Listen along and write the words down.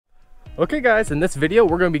Okay guys, in this video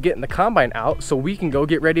we're going to be getting the combine out so we can go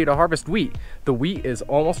get ready to harvest wheat. The wheat is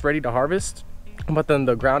almost ready to harvest, but then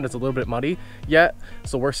the ground is a little bit muddy yet,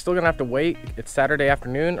 so we're still gonna have to wait. It's Saturday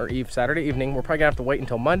afternoon or Saturday evening. We're probably gonna have to wait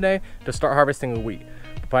until Monday to start harvesting the wheat.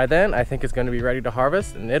 But by then I think it's gonna be ready to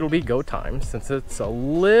harvest and it'll be go time, since it's a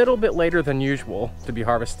little bit later than usual to be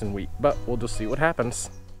harvesting wheat, but we'll just see what happens.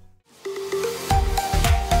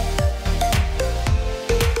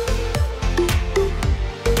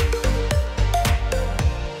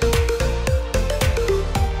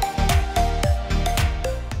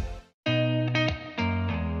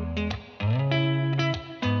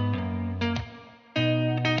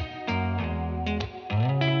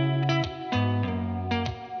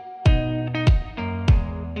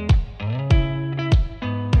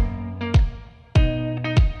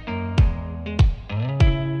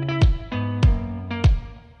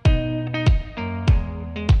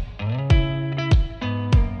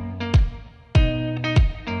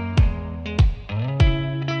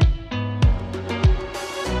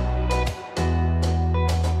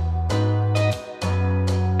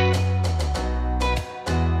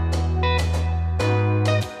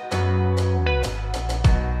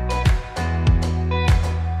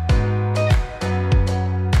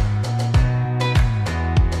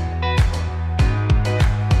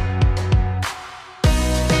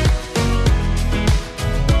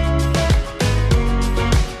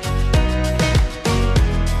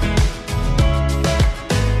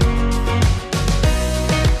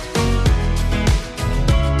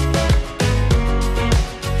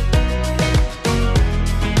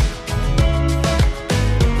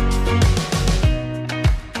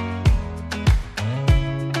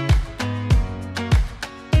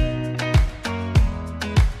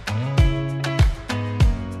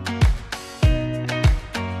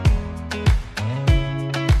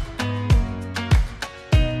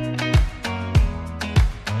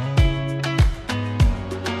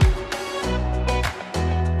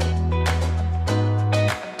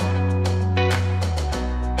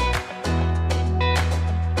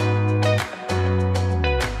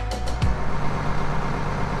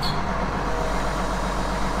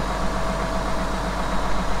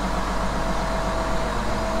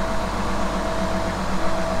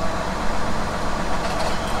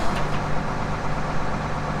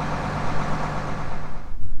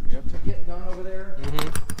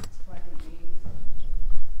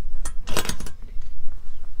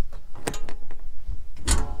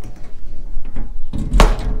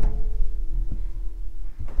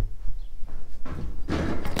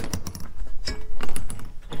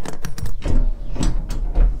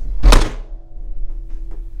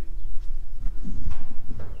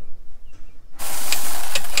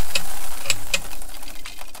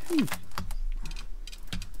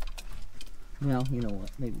 Well, you know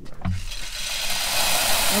what? Maybe we are.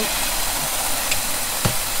 Oh.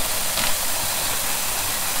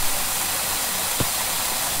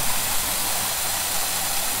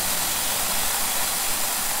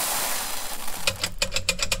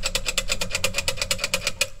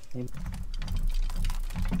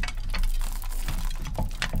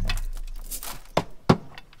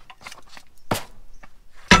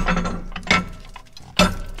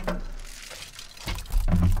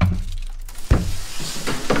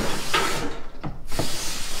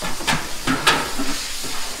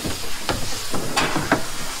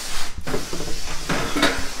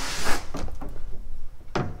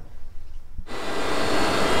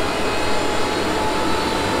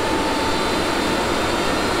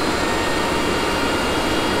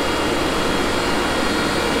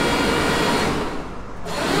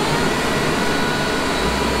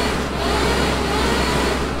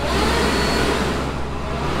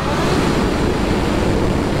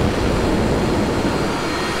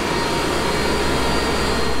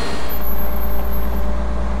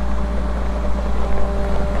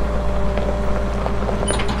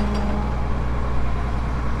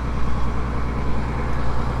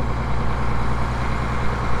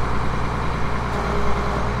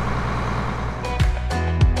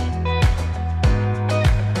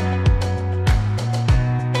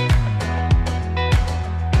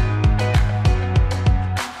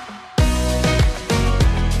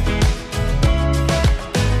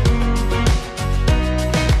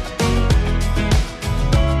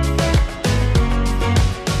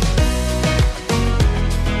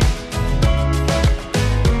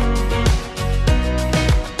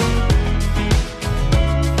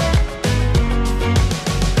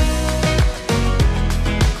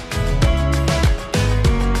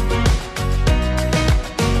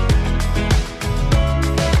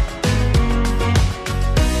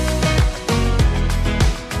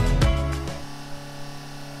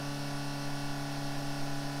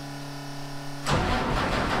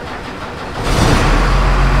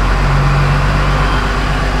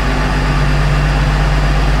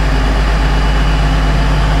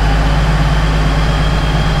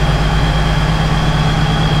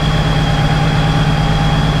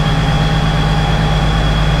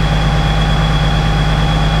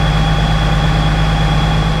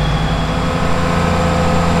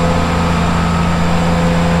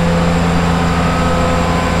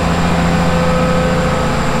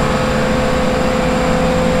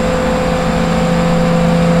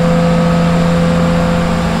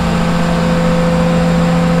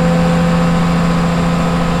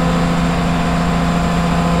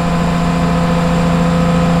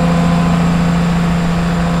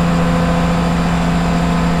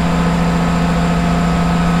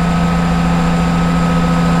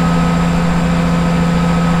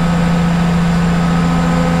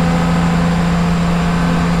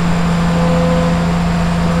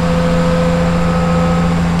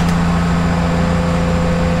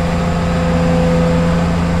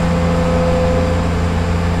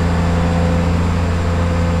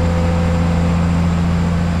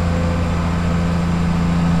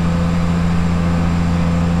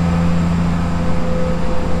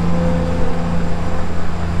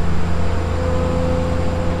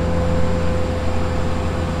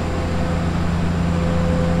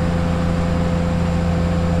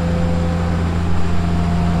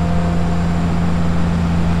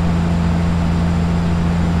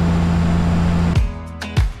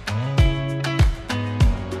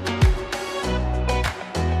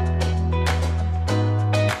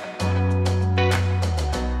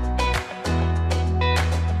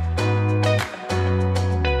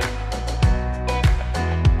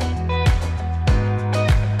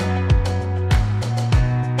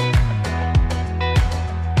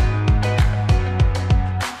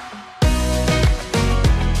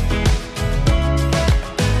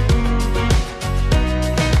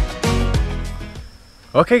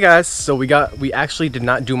 Okay guys, so we actually did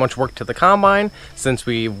not do much work to the combine since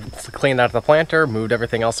we cleaned out the planter, moved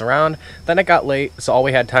everything else around. Then it got late, so all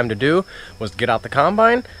we had time to do was get out the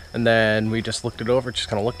combine, and then we just looked it over, just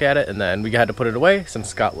kind of looked at it, and then we had to put it away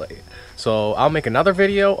since it got late. So I'll make another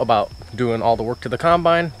video about doing all the work to the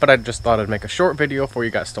combine, but I just thought I'd make a short video for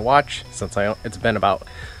you guys to watch since it's been about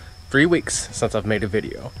 3 weeks since I've made a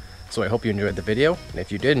video. So I hope you enjoyed the video, and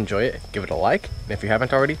if you did enjoy it, give it a like, and if you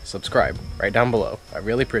haven't already, subscribe right down below. I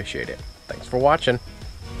really appreciate it. Thanks for watching.